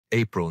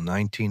April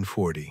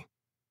 1940.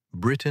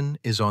 Britain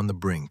is on the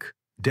brink,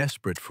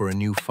 desperate for a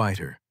new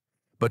fighter.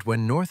 But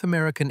when North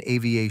American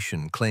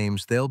Aviation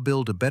claims they'll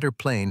build a better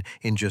plane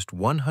in just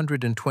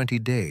 120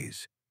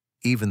 days,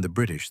 even the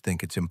British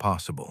think it's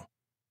impossible.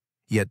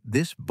 Yet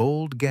this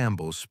bold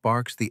gamble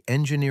sparks the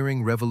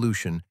engineering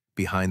revolution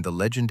behind the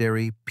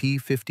legendary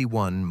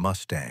P-51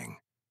 Mustang.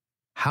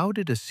 How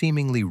did a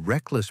seemingly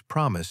reckless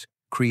promise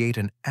create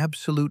an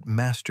absolute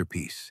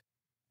masterpiece?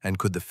 And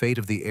could the fate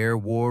of the air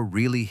war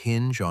really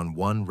hinge on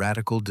one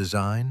radical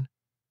design?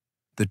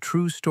 The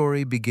true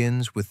story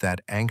begins with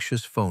that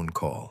anxious phone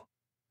call.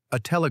 A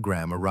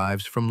telegram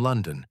arrives from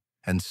London,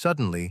 and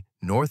suddenly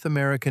North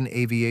American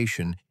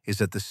aviation is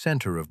at the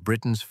center of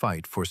Britain's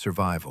fight for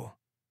survival.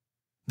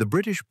 The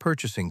British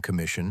Purchasing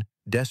Commission,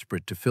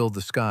 desperate to fill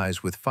the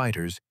skies with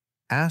fighters,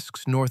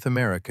 asks North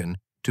American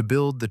to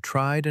build the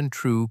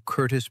tried-and-true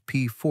Curtiss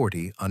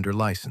P-40 under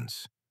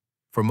license.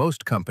 For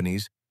most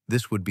companies,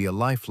 this would be a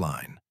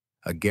lifeline,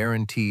 a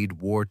guaranteed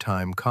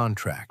wartime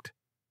contract.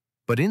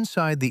 But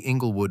inside the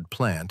Inglewood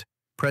plant,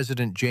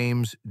 President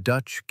James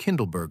Dutch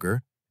Kindleberger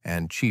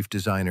and Chief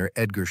Designer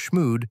Edgar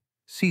Schmood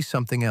see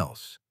something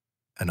else,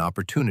 an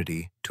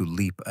opportunity to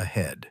leap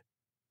ahead.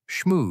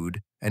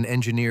 Schmood, an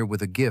engineer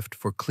with a gift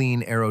for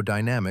clean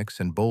aerodynamics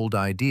and bold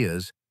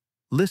ideas,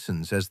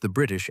 listens as the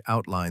British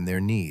outline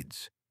their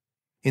needs.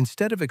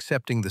 Instead of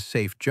accepting the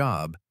safe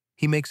job,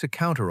 he makes a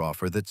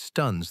counteroffer that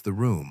stuns the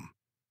room.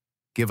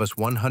 "Give us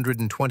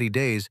 120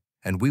 days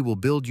and we will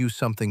build you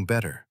something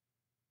better."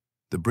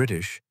 The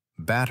British,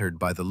 battered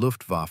by the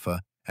Luftwaffe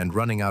and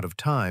running out of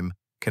time,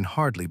 can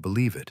hardly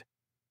believe it.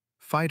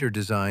 Fighter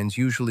designs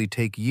usually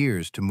take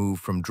years to move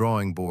from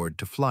drawing board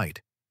to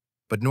flight,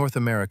 but North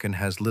American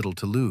has little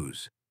to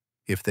lose.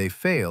 If they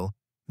fail,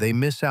 they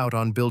miss out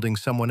on building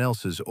someone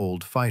else's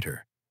old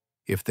fighter.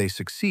 If they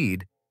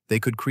succeed, they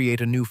could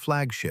create a new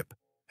flagship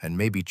and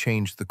maybe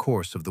change the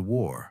course of the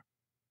war.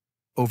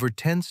 Over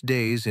tense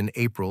days in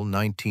April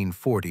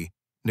 1940,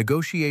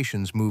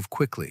 negotiations move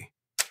quickly.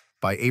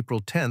 By April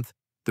 10th,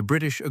 the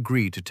British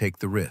agree to take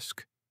the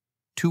risk.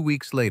 2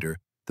 weeks later,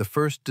 the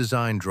first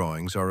design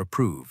drawings are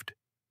approved.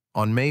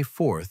 On May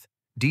 4th,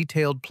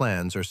 detailed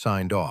plans are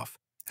signed off,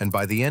 and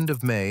by the end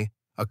of May,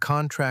 a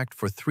contract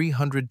for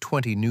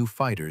 320 new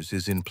fighters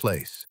is in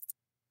place.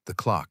 The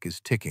clock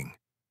is ticking.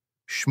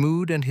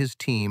 Schmood and his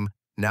team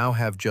now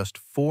have just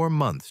 4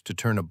 months to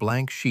turn a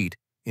blank sheet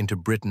into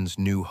Britain's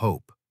new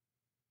hope.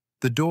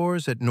 The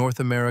doors at North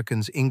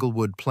American's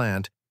Inglewood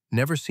plant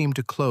never seem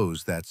to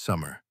close that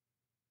summer.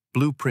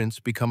 Blueprints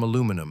become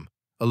aluminum,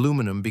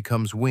 aluminum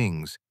becomes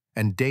wings,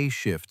 and day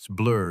shifts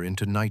blur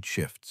into night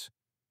shifts.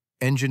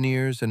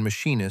 Engineers and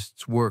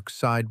machinists work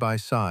side by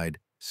side,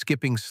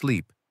 skipping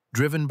sleep,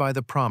 driven by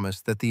the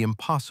promise that the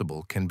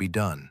impossible can be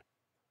done.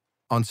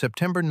 On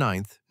September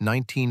 9th,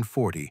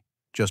 1940,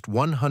 just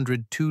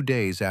 102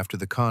 days after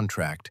the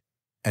contract,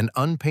 an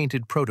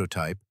unpainted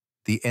prototype,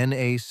 the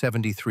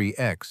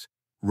NA-73X,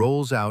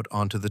 rolls out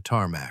onto the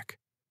tarmac.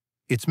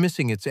 It's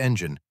missing its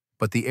engine,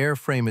 but the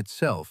airframe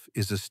itself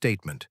is a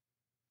statement.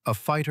 A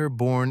fighter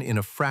born in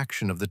a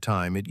fraction of the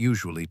time it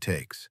usually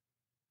takes.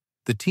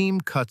 The team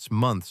cuts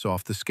months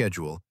off the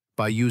schedule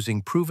by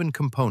using proven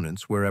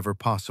components wherever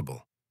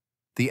possible.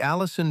 The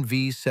Allison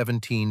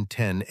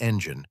V1710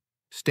 engine,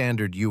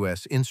 standard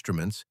U.S.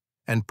 instruments,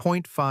 and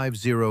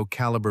 .50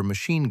 caliber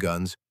machine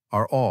guns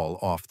are all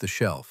off the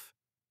shelf.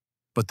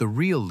 But the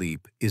real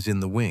leap is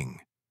in the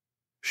wing.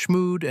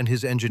 Schmood and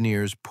his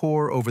engineers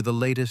pore over the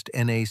latest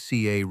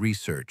NACA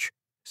research,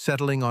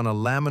 settling on a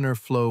laminar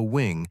flow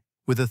wing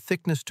with a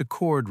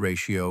thickness-to-chord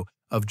ratio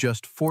of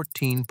just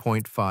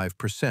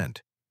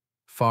 14.5%,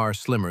 far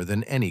slimmer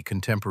than any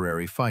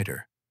contemporary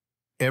fighter.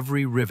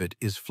 Every rivet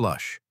is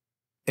flush,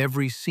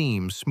 every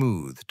seam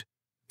smoothed,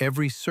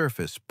 every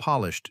surface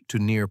polished to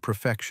near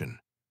perfection.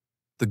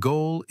 The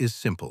goal is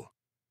simple: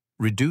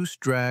 reduce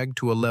drag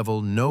to a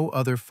level no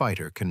other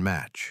fighter can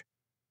match.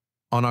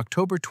 On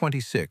October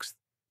 26th,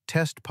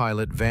 test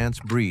pilot Vance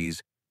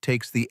Breeze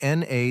takes the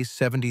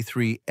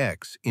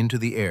NA-73X into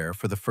the air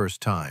for the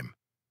first time.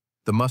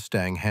 The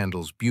Mustang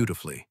handles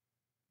beautifully.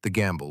 The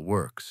gamble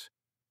works.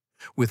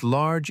 With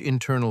large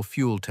internal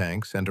fuel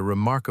tanks and a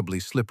remarkably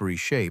slippery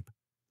shape,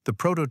 the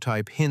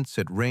prototype hints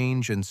at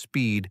range and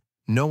speed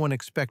no one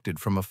expected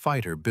from a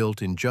fighter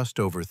built in just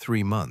over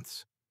 3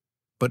 months.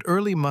 But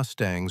early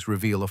Mustangs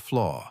reveal a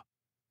flaw.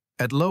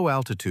 At low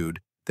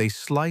altitude, they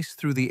slice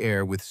through the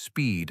air with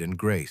speed and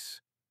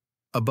grace.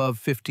 Above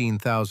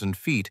 15,000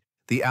 feet,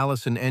 the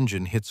Allison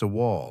engine hits a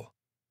wall.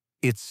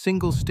 Its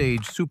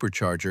single-stage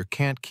supercharger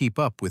can't keep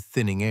up with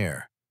thinning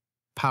air.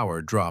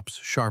 Power drops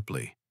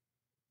sharply.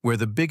 Where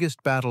the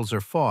biggest battles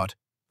are fought,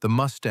 the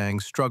Mustang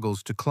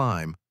struggles to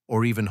climb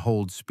or even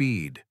hold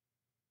speed.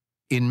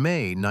 In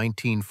May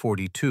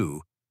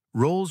 1942,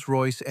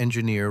 Rolls-Royce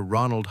engineer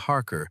Ronald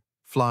Harker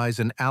flies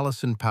an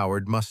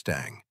Allison-powered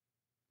Mustang.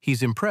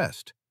 He's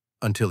impressed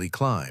until he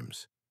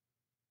climbs.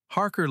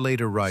 Harker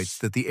later writes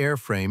that the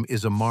airframe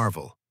is a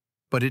marvel,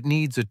 but it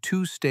needs a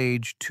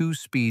 2-stage,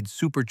 2-speed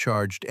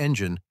supercharged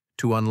engine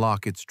to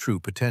unlock its true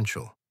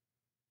potential.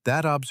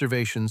 That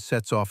observation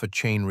sets off a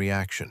chain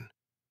reaction.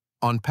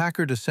 On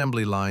Packard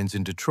assembly lines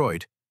in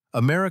Detroit,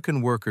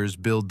 American workers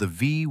build the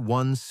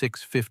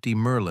V-1650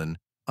 Merlin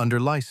under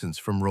license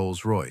from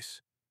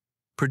Rolls-Royce.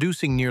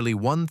 Producing nearly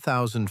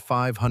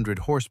 1,500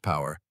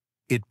 horsepower,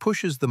 it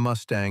pushes the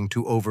Mustang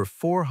to over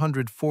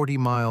 440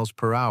 miles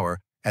per hour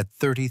at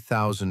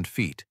 30,000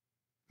 feet,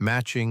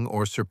 matching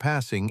or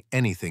surpassing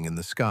anything in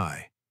the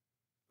sky.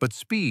 But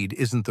speed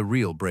isn't the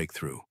real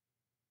breakthrough.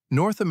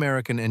 North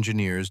American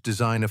engineers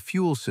design a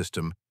fuel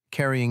system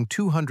carrying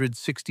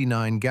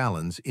 269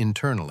 gallons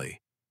internally.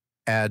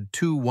 Add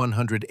two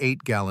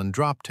 108-gallon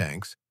drop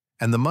tanks,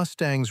 and the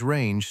Mustang's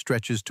range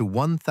stretches to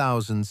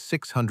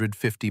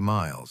 1,650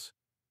 miles.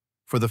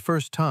 For the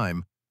first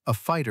time, a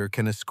fighter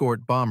can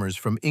escort bombers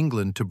from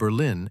England to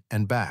Berlin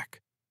and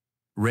back.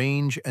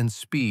 Range and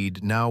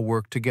speed now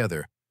work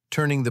together,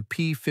 turning the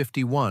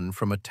P-51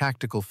 from a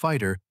tactical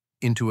fighter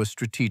into a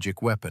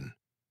strategic weapon.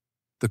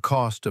 The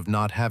cost of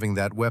not having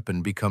that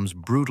weapon becomes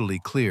brutally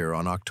clear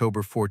on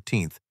October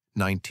 14,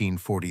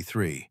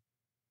 1943.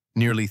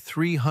 Nearly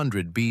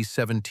 300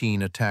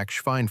 B-17 attack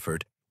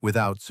Schweinfurt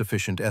without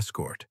sufficient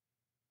escort.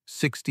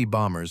 60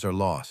 bombers are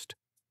lost.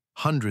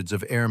 Hundreds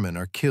of airmen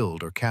are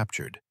killed or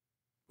captured.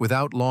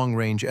 Without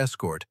long-range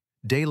escort,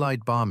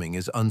 daylight bombing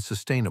is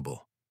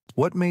unsustainable.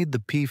 What made the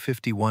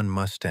P-51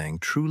 Mustang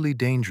truly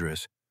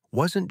dangerous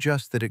wasn't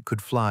just that it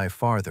could fly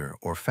farther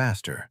or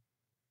faster.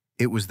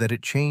 It was that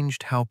it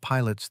changed how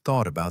pilots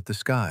thought about the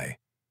sky.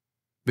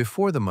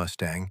 Before the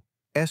Mustang,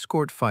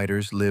 escort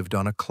fighters lived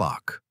on a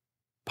clock.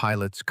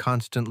 Pilots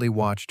constantly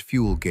watched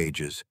fuel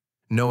gauges,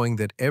 knowing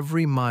that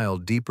every mile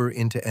deeper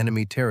into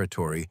enemy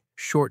territory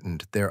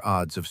shortened their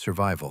odds of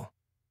survival.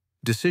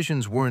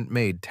 Decisions weren't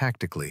made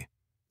tactically,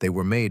 they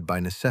were made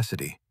by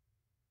necessity.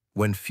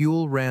 When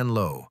fuel ran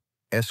low,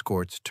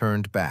 escorts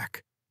turned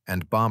back,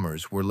 and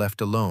bombers were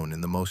left alone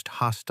in the most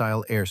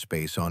hostile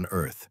airspace on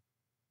Earth.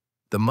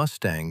 The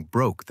Mustang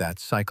broke that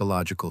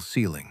psychological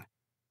ceiling.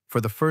 For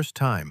the first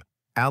time,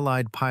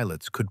 Allied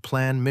pilots could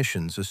plan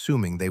missions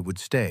assuming they would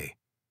stay.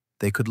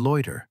 They could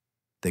loiter.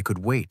 They could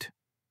wait.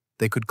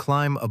 They could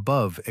climb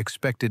above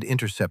expected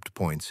intercept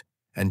points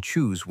and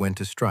choose when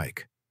to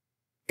strike.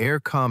 Air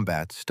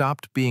combat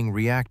stopped being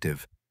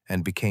reactive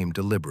and became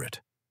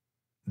deliberate.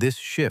 This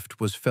shift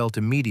was felt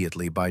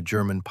immediately by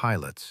German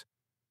pilots.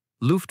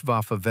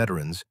 Luftwaffe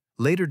veterans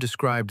later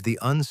described the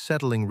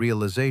unsettling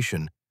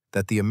realization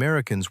that the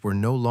Americans were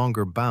no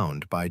longer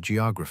bound by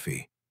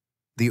geography.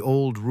 The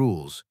old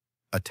rules,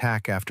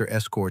 attack after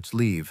escorts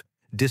leave,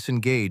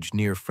 disengage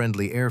near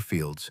friendly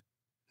airfields,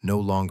 no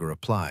longer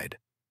applied.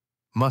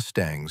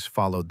 Mustangs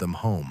followed them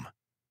home.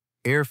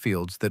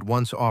 Airfields that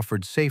once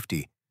offered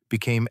safety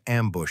became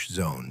ambush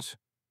zones.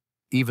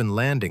 Even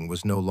landing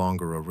was no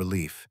longer a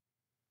relief.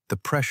 The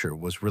pressure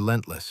was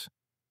relentless.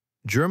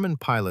 German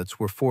pilots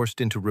were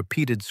forced into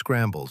repeated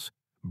scrambles,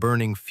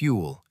 burning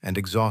fuel and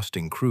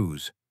exhausting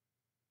crews.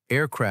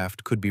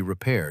 Aircraft could be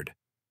repaired,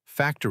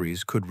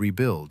 factories could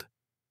rebuild,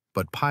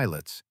 but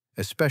pilots,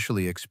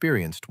 especially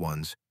experienced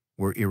ones,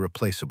 were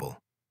irreplaceable.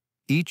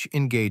 Each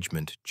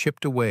engagement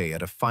chipped away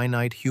at a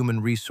finite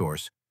human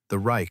resource the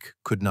Reich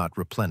could not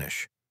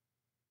replenish.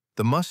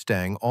 The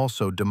Mustang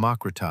also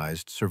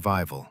democratized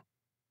survival.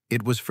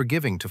 It was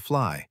forgiving to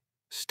fly,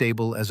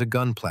 stable as a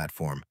gun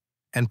platform,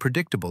 and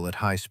predictable at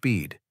high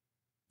speed.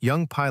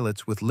 Young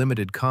pilots with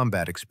limited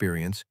combat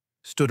experience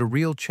stood a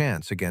real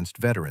chance against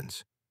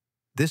veterans.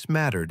 This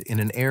mattered in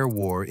an air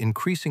war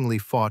increasingly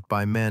fought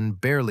by men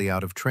barely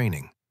out of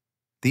training.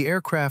 The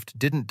aircraft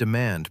didn't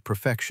demand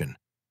perfection.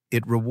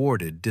 It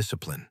rewarded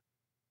discipline.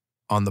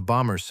 On the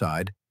bomber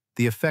side,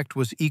 the effect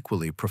was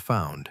equally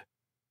profound.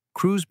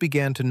 Crews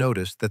began to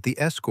notice that the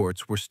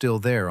escorts were still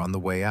there on the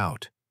way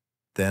out,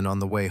 then on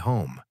the way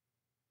home.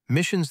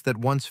 Missions that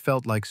once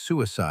felt like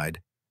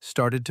suicide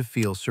started to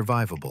feel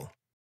survivable.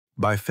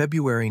 By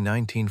February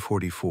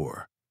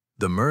 1944,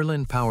 the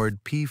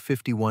Merlin-powered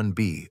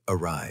P-51B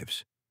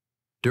arrives.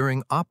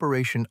 During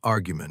Operation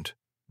Argument,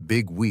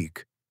 Big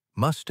Week,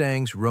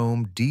 Mustangs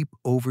roam deep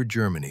over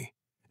Germany,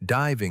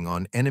 diving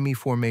on enemy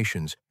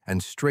formations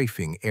and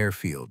strafing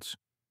airfields.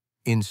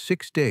 In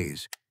 6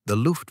 days, the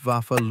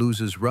Luftwaffe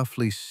loses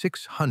roughly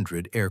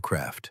 600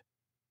 aircraft.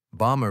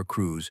 Bomber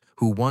crews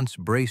who once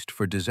braced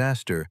for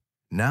disaster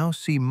now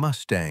see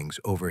Mustangs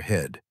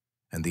overhead,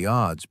 and the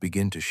odds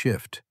begin to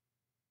shift.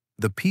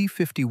 The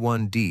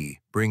P-51D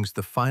brings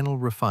the final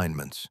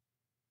refinements.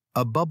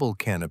 A bubble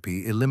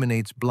canopy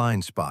eliminates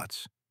blind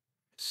spots.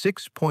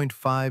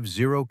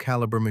 6.50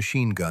 caliber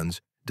machine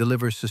guns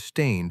deliver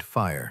sustained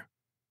fire.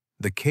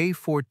 The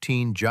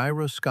K-14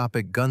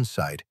 gyroscopic gun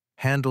sight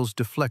handles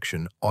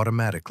deflection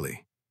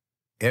automatically.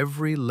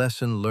 Every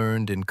lesson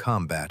learned in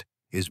combat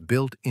is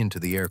built into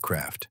the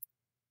aircraft.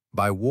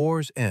 By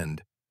war's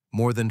end,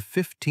 more than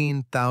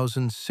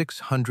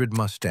 15,600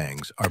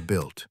 Mustangs are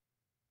built.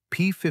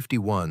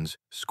 P-51s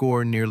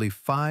score nearly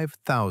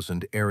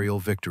 5,000 aerial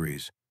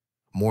victories,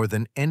 more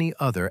than any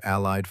other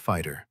Allied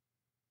fighter.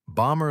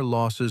 Bomber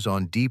losses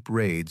on deep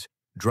raids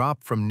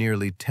drop from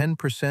nearly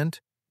 10%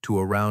 to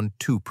around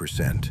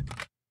 2%.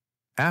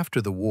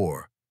 After the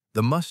war,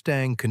 the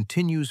Mustang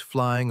continues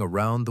flying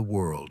around the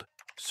world,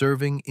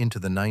 serving into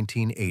the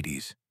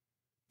 1980s.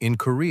 In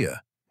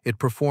Korea, it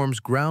performs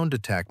ground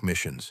attack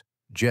missions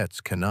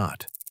jets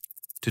cannot.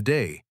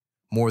 Today,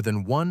 more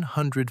than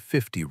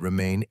 150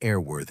 remain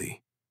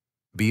airworthy.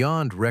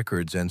 Beyond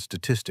records and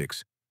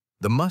statistics,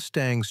 the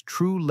Mustang's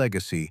true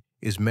legacy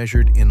is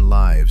measured in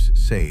lives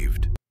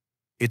saved.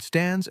 It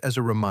stands as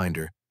a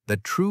reminder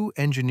that true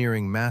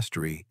engineering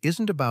mastery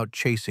isn't about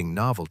chasing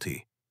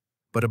novelty,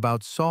 but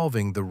about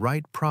solving the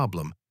right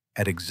problem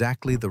at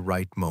exactly the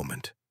right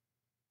moment.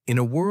 In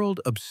a world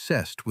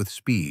obsessed with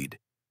speed,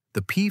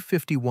 the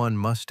P-51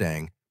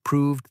 Mustang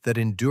proved that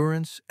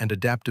endurance and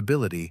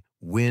adaptability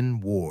win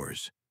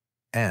wars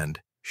and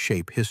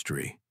shape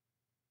history.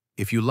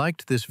 If you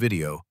liked this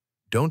video,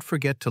 don't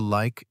forget to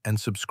like and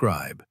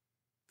subscribe.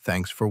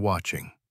 Thanks for watching.